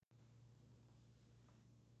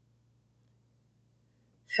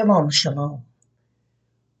Shalom, shalom.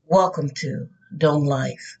 Welcome to Dome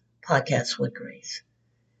Life Podcast with Grace.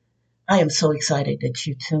 I am so excited that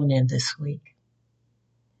you tune in this week.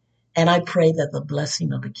 And I pray that the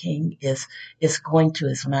blessing of the King is going to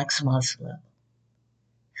its maximized level.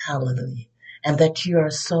 Hallelujah. And that you are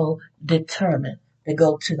so determined to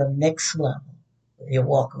go to the next level of your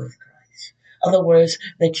walk with Christ. In other words,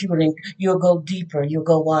 that you'll go deeper, you'll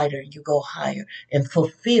go wider, you go higher in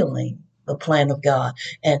fulfilling the plan of God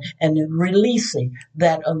and releasing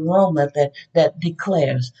that aroma that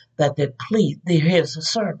declares that here's a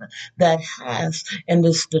servant that has and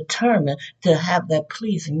is determined to have that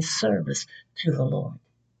pleasing service to the Lord.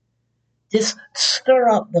 Just stir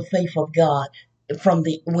up the faith of God from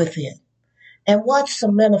the within and watch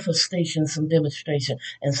some manifestation, some demonstration,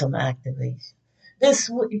 and some activation. This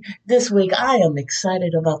week, I am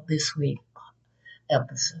excited about this week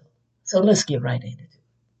episode. So let's get right into it.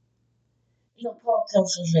 Paul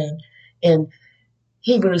tells us in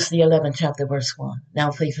Hebrews, the 11th chapter, verse 1.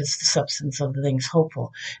 Now faith is the substance of the things hoped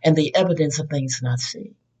for and the evidence of things not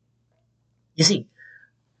seen. You see,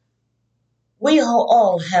 we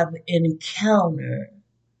all have encountered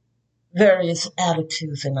various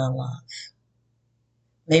attitudes in our lives.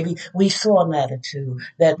 Maybe we saw an attitude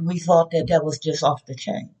that we thought that was just off the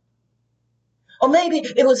chain. Or maybe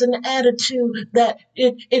it was an attitude that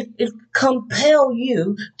it compelled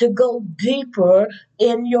you to go deeper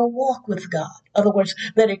in your walk with God. In other words,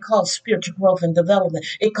 that it calls spiritual growth and development.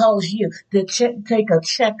 It calls you to take a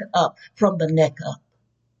check up from the neck up.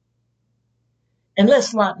 And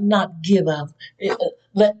let's not give up.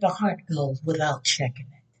 Let the heart go without checking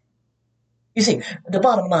it. You see, the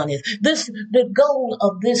bottom line is the goal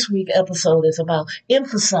of this week episode is about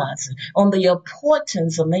emphasizing on the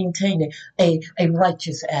importance of maintaining a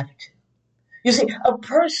righteous attitude. You see, a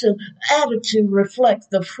person's attitude reflects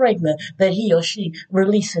the fragrance that he or she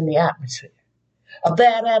releases in the atmosphere. A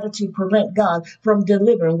bad attitude prevents God from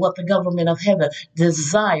delivering what the government of heaven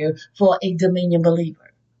desires for a dominion believer.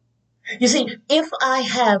 You see, if I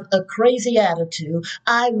have a crazy attitude,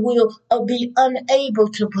 I will be unable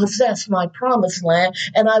to possess my promised land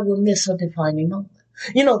and I will miss a defining moment.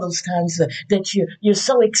 You know those times that you're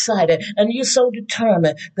so excited and you're so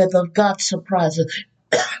determined that the God surprises,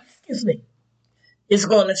 excuse me, is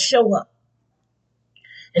going to show up.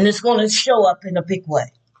 And it's going to show up in a big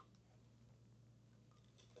way.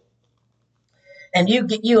 And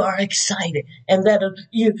you are excited and that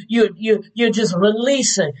you're just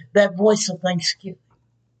releasing that voice of thanksgiving.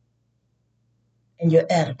 And your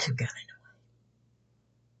attitude got in the way.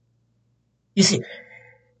 You see,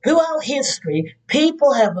 throughout history,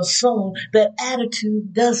 people have assumed that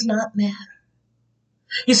attitude does not matter.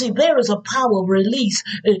 You see, there is a power release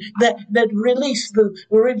that release the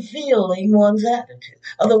revealing one's attitude.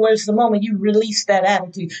 In other words, the moment you release that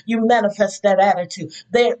attitude, you manifest that attitude.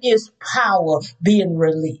 There is power being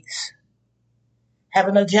released.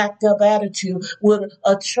 Having a jacked up attitude would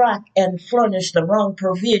attract and furnish the wrong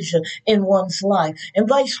provision in one's life, and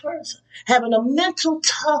vice versa. Having a mental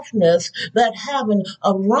toughness that having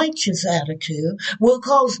a righteous attitude will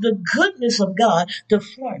cause the goodness of God to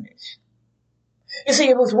flourish. You see,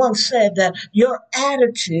 it was once said that your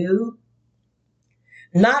attitude,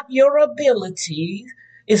 not your ability,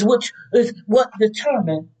 is what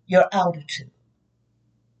determines your altitude.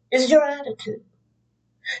 It's your attitude.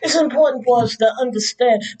 It's important for us to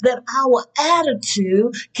understand that our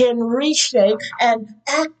attitude can reshape and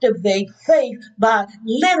activate faith by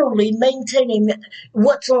literally maintaining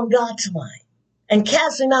what's on God's mind and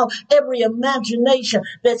casting out every imagination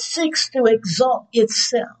that seeks to exalt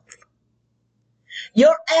itself.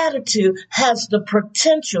 Your attitude has the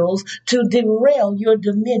potentials to derail your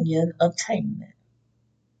dominion attainment.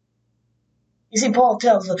 You see, Paul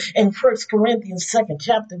tells us in 1 Corinthians 2nd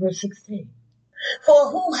chapter, verse 16. For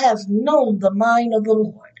who has known the mind of the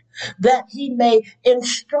Lord, that he may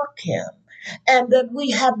instruct him, and that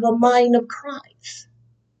we have the mind of Christ?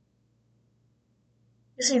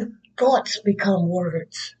 You see, thoughts become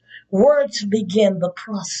words. Words begin the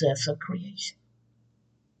process of creation.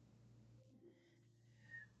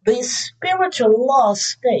 The spiritual law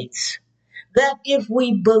states that if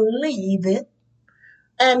we believe it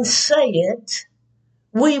and say it,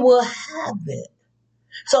 we will have it.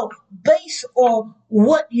 So based on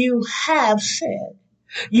what you have said,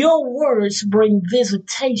 your words bring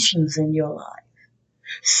visitations in your life.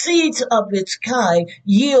 Seeds of its kind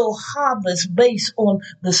yield harvest based on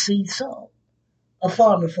the seed sown. A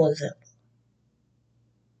farmer, for example,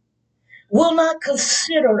 will not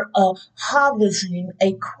consider harvesting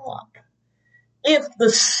a crop if the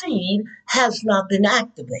seed has not been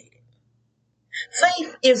activated.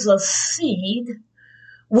 Faith is a seed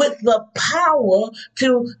with the power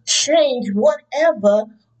to change whatever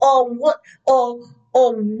or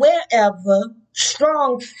wherever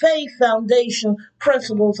strong faith foundation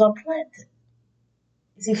principles are planted.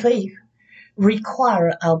 You see, faith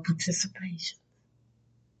require our participation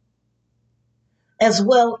as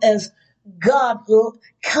well as God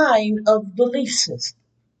kind of belief system.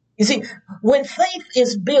 You see, when faith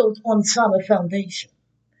is built on solid foundation,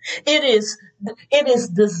 It is it is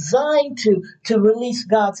designed to release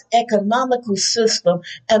God's economical system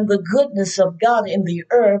and the goodness of God in the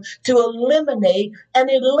earth to eliminate and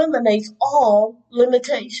it eliminates all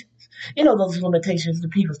limitations. You know those limitations that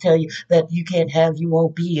people tell you that you can't have, you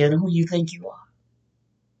won't be, and who you think you are.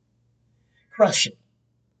 Crush it.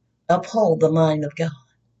 Uphold the mind of God.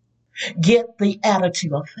 Get the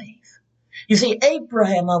attitude of faith. You see,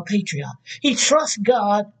 Abraham, our patriarch, he trusts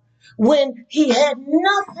God when he had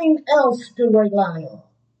nothing else to rely on.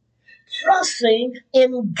 Trusting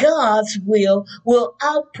in God's will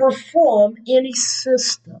outperform any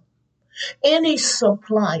system, any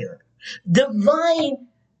supplier. Divine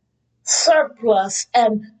surplus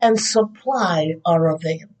and supply are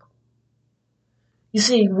available. You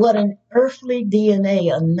see, what an earthly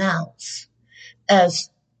DNA announced as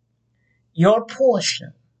your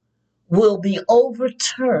portion will be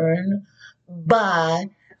overturned by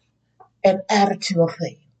an attitude of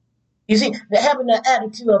faith. You see, having an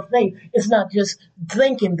attitude of faith is not just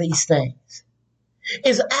thinking these things.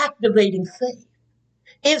 It's activating faith.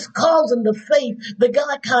 It's causing the faith, the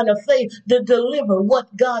God kind of faith, to deliver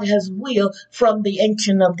what God has willed from the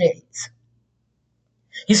Ancient of Days.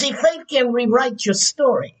 You see, faith can rewrite your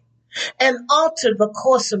story and alter the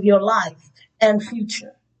course of your life and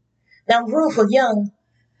future. Now, Ruth, a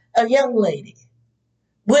young lady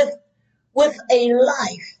with a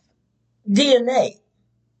life DNA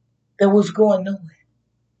that was going nowhere.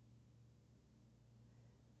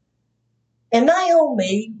 And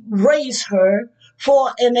Naomi raised her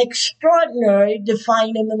for an extraordinary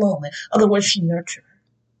defining moment. In other words, she nurtured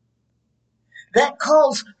her. That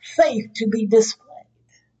caused faith to be displayed.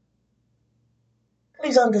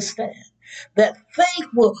 Please understand that faith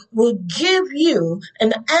will give you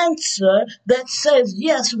an answer that says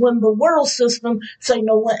yes when the world system say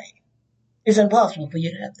no way. It's impossible for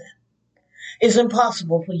you to have that. It's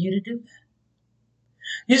impossible for you to do that.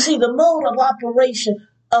 You see, the mode of operation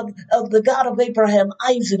of the God of Abraham,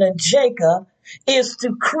 Isaac, and Jacob is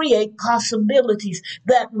to create possibilities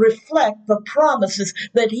that reflect the promises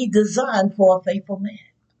that he designed for a faithful man.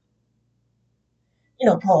 You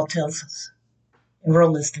know, Paul tells us in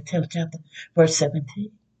Romans, the 10th chapter, verse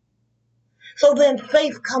 17. So then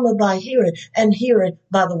faith cometh by hearing, and hearing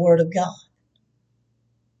by the word of God.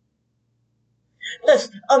 Let's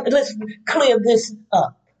clear this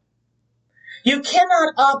up. You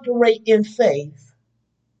cannot operate in faith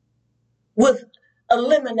with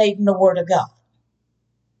eliminating the word of God.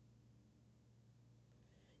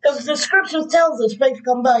 Because the scripture tells us faith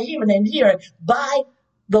comes by hearing and hearing by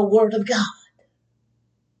the word of God.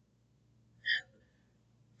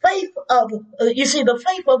 The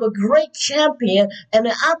faith of a great champion and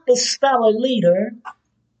an apostolic leader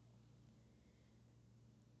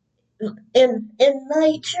in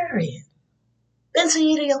Nigeria,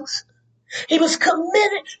 Benzi Idios. He was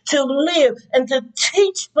committed to live and to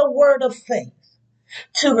teach the word of faith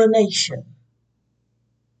to the nation.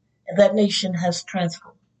 And that nation has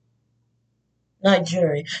transformed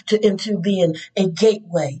Nigeria into being a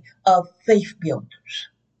gateway of faith builders.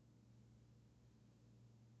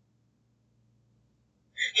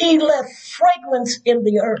 He left fragrance in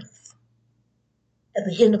the earth at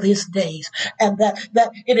the end of his days, and that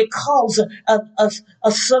it caused a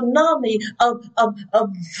tsunami of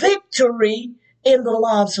victory in the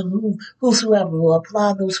lives of whosoever will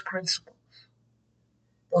apply those principles.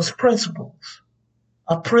 Those principles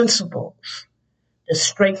are principles that's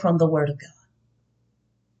straight from the Word of God.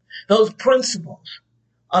 Those principles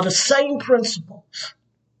are the same principles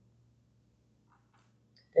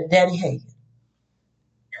that Daddy Hagin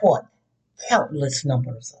taught countless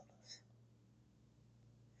numbers of us.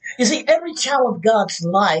 You see, every child of God's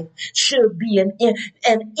life should be an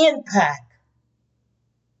impact.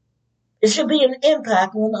 It should be an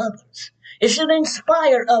impact on others. It should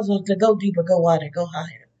inspire others to go deeper, go wider, go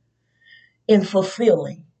higher in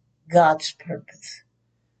fulfilling God's purpose.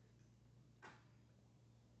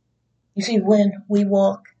 You see, when we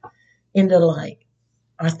walk in the light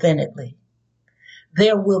authentically,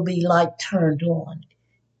 there will be light turned on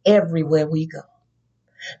everywhere we go.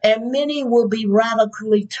 And many will be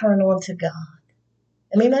radically turned on to God.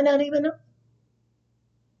 And they might not even know.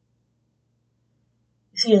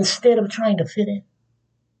 You see, instead of trying to fit in,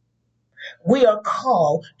 We are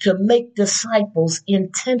called to make disciples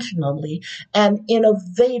intentionally and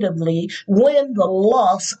innovatively, win the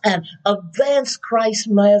lost, and advance Christ's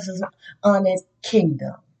message on his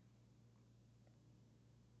kingdom.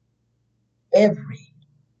 Every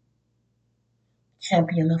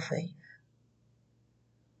champion of faith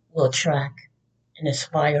will attract and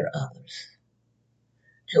inspire others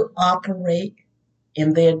to operate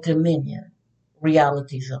in their dominion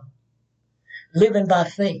reality zone. Living by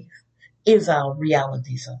faith is our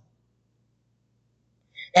reality zone.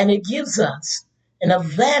 And it gives us an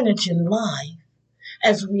advantage in life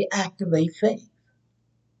as we activate faith.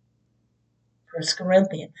 2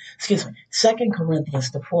 Corinthians,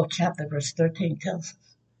 the 4th chapter, verse 13 tells us,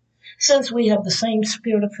 since we have the same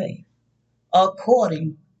spirit of faith,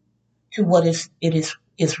 according to what it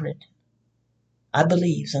is written, I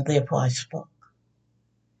believe, and therefore I spoke.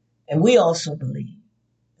 And we also believe,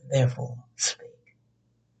 and therefore speak.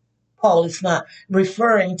 Paul is not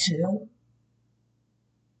referring to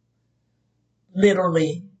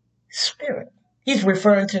literally spirit. He's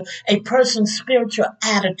referring to a person's spiritual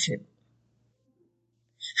attitude.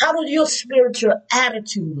 How does your spiritual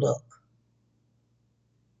attitude look?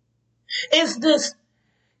 Is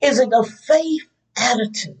it a faith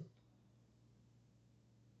attitude?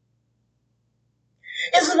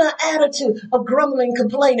 Is it an attitude of grumbling,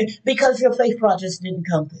 complaining because your faith projects didn't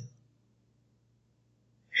come through?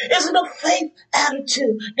 Is it a faith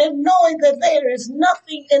attitude that knowing that there is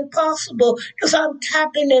nothing impossible because I'm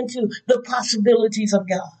tapping into the possibilities of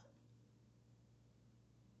God?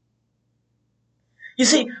 You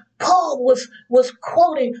see, Paul was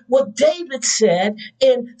quoting what David said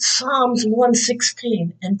in Psalms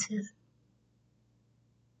 116 and 10.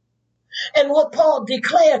 And what Paul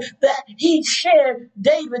declared that he shared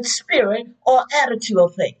David's spirit or attitude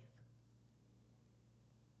of faith.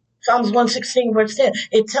 Psalms 116 verse 10,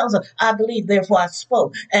 it tells us, I believe, therefore I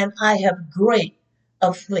spoke, and I have great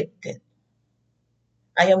afflicted.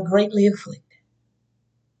 I am greatly afflicted.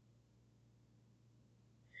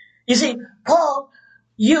 You see, Paul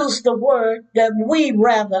used the word that we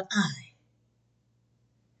rather I.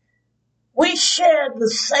 We share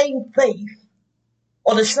the same faith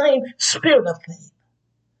or the same spirit of faith.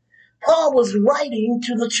 Paul was writing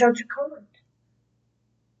to the church of Corinth.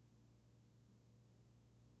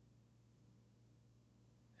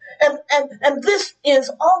 And this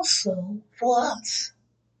is also for us.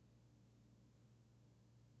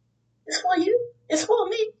 It's for you. It's for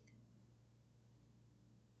me.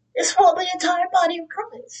 It's for the entire body of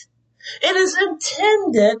Christ. It is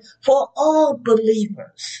intended for all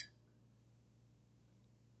believers.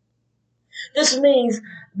 This means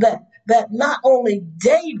that not only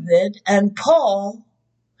David and Paul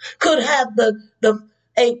could have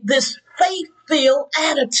this faith-filled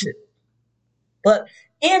attitude, but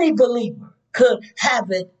any believer could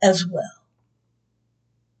have it as well.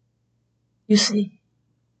 You see,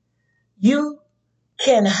 you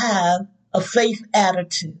can have a faith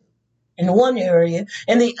attitude in one area,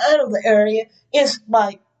 and the other area is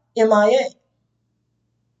by MIA.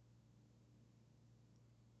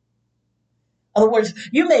 In other words,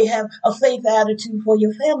 you may have a faith attitude for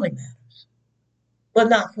your family matters, but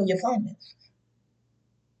not for your finances,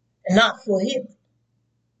 and not for healing,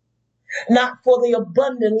 not for the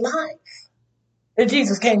abundant life that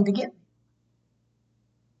Jesus came to give you.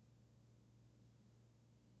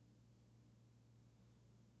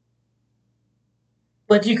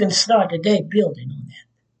 But you can start today building on that.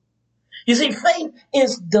 You see, faith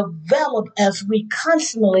is developed as we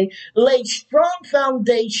constantly lay strong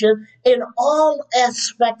foundation in all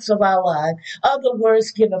aspects of our life. Other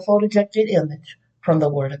words, give a photographic image from the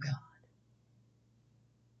Word of God.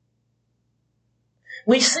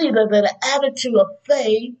 We see that the attitude of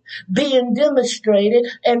faith being demonstrated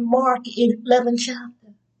in Mark 11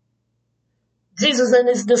 chapter. Jesus and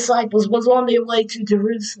his disciples was on their way to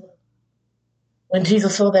Jerusalem when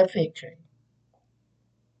Jesus saw that fig tree.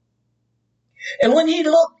 And when he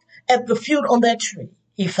looked at the fruit on that tree,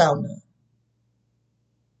 he found none.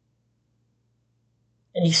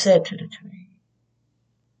 And he said to the tree,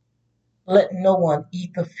 let no one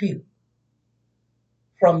eat the fruit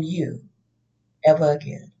from you ever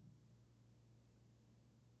again.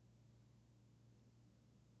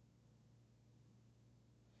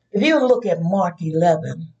 If you look at Mark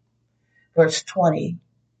 11, verse 20,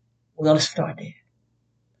 we're going to start there.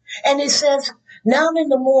 And it says, now in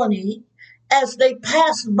the morning, as they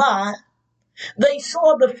passed by, they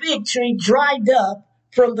saw the fig tree dried up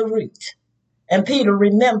from the root. And Peter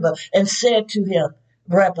remembered and said to him,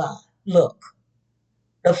 Rabbi, look,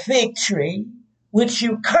 the fig tree which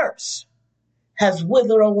you curse has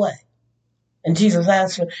withered away. And Jesus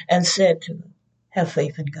answered and said to them, have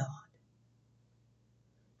faith in God.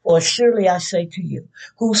 For surely I say to you,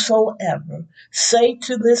 whosoever say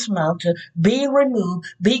to this mountain, be removed,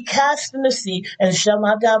 be cast in the sea, and shall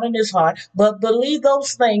not doubt in his heart, but believe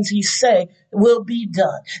those things he say will be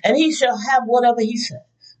done. And he shall have whatever he says.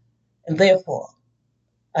 And therefore,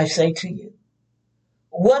 I say to you,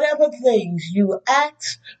 whatever things you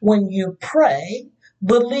ask when you pray,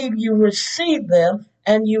 believe you receive them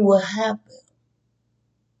and you will have them.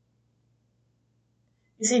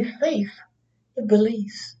 You see, faith, it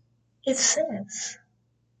believes. It says.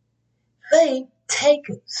 Faith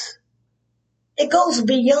takes. It goes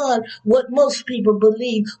beyond what most people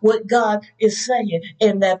believe what God is saying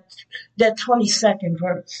in that 22nd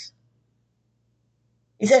verse.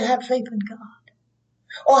 He said, have faith in God.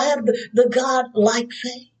 Or have the God-like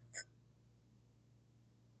faith.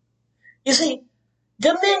 You see,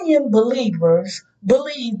 Dominion believers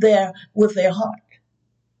believe there with their heart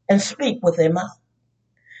and speak with their mouth.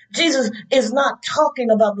 Jesus is not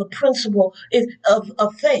talking about the principle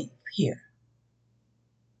of faith here.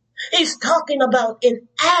 He's talking about an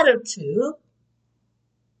attitude.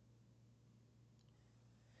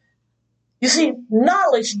 You see,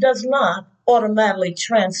 knowledge does not automatically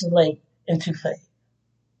translate into faith.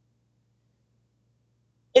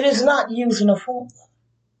 It is not using a formula.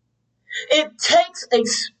 It takes a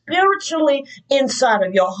spiritually inside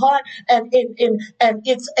of your heart, and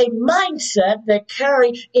it's a mindset that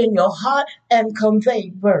carry in your heart and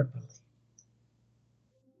convey verbally.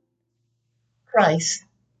 Christ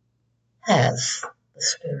has the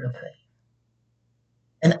spirit of faith,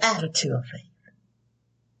 an attitude of faith.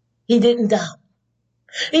 He didn't doubt.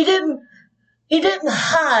 He didn't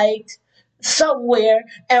hide somewhere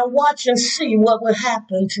and watch and see what would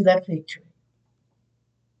happen to that victory.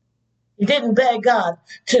 He didn't beg God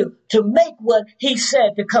to make what he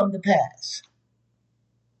said to come to pass.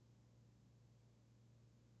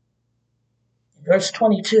 In verse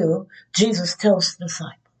 22, Jesus tells the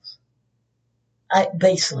disciples,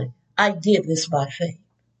 I did this by faith,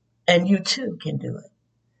 and you too can do it,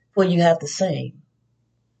 for you have the same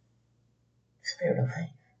spirit of faith.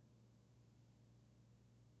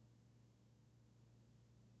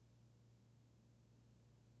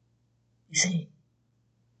 You see,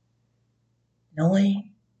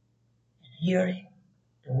 knowing and hearing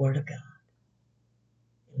the word of God,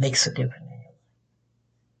 it makes a difference in your life.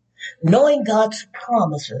 Knowing God's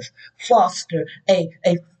promises foster a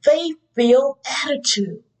faith-filled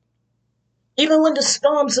attitude. Even when the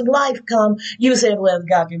storms of life come, you said, well,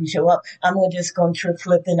 God didn't show up, I'm just going to trip,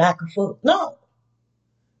 flip, and act a fool. No.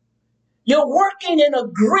 You're working in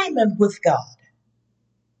agreement with God.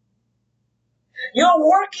 You're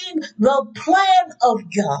working the plan of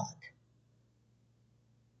God.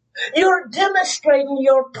 You're demonstrating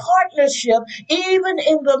your partnership even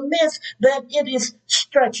in the midst that it is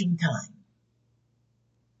stretching time.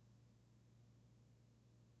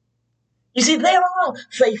 You see, there are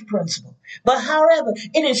faith principles, but however,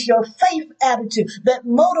 it is your faith attitude that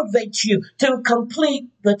motivates you to complete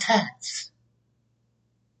the task.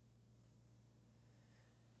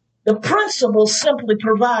 The principles simply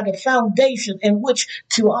provide a foundation in which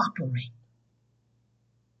to operate.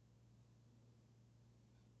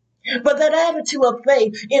 But that attitude of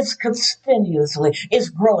faith is continuously, it's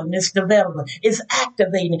growing, it's developing, it's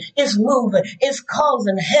activating, it's moving, it's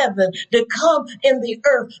causing heaven to come in the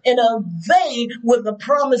earth and obey with the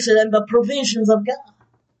promises and the provisions of God.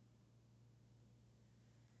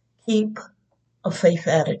 Keep a faith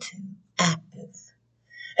attitude active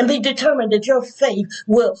and be determined that your faith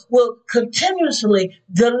will continuously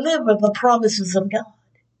deliver the promises of God.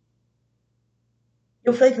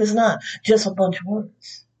 Your faith is not just a bunch of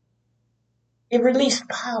words. It released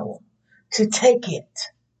power to take it.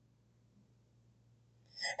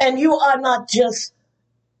 And you are not just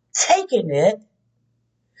taking it,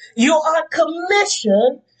 you are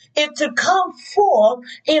commissioned it to come forth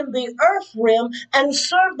in the earth realm and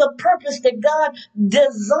serve the purpose that God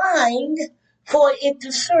designed for it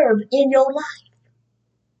to serve in your life.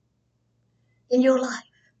 In your life.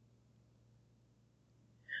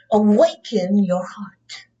 Awaken your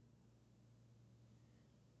heart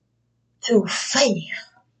to faith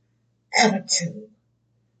attitude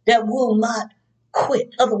that will not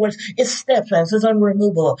quit. In other words, it's steadfast, it's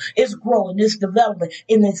unremovable, it's growing, it's developing,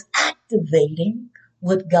 and it's activating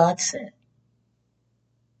what God said.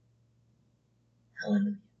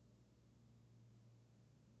 Hallelujah.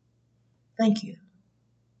 Thank you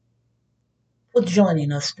for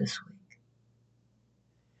joining us this week.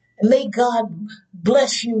 And may God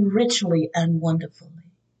bless you richly and wonderfully.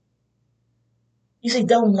 You see,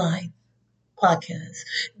 Don't Lie podcast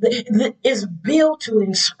is built to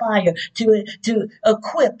inspire, to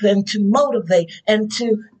equip, and to motivate, and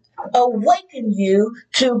to awaken you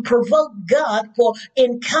to provoke God for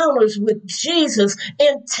encounters with Jesus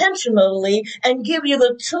intentionally and give you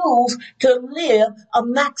the tools to live a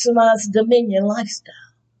maximized dominion lifestyle.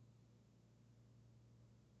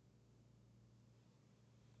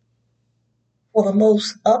 For the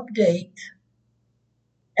most update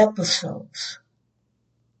episodes,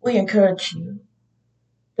 we encourage you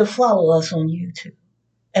to follow us on YouTube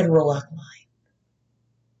at Roach Life.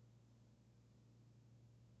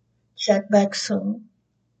 Check back soon.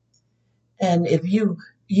 And if you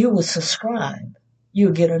will subscribe,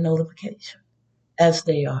 you'll get a notification as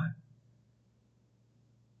they are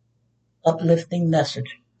uplifting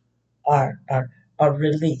message are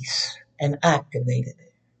released and activated.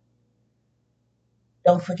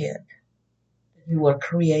 Don't forget that you were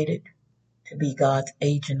created to be God's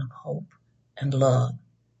agent of hope and love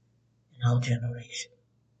in our generation.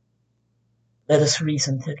 Let us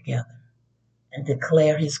reason together and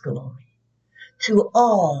declare his glory to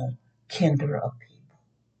all kindred of people.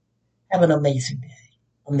 Have an amazing day,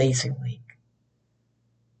 amazing week.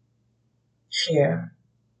 Share,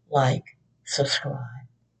 like, subscribe,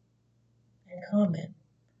 and comment.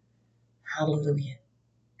 Hallelujah.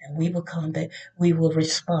 And we will comment, we will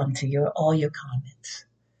respond to all your comments.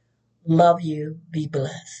 Love you, be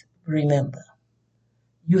blessed. Remember,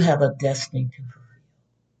 you have a destiny to fulfill.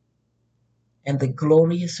 And the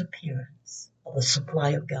glorious appearance of the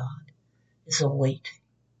supply of God is awaiting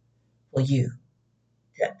for you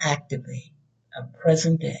to activate a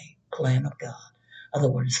present day plan of God. In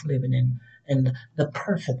other words, living in the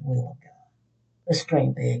perfect will of God. Let's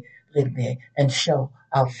dream big, live big, and show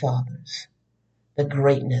our fathers the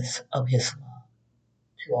greatness of his love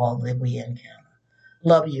to all that we encounter.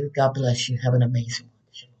 Love you. God bless you. Have an amazing day.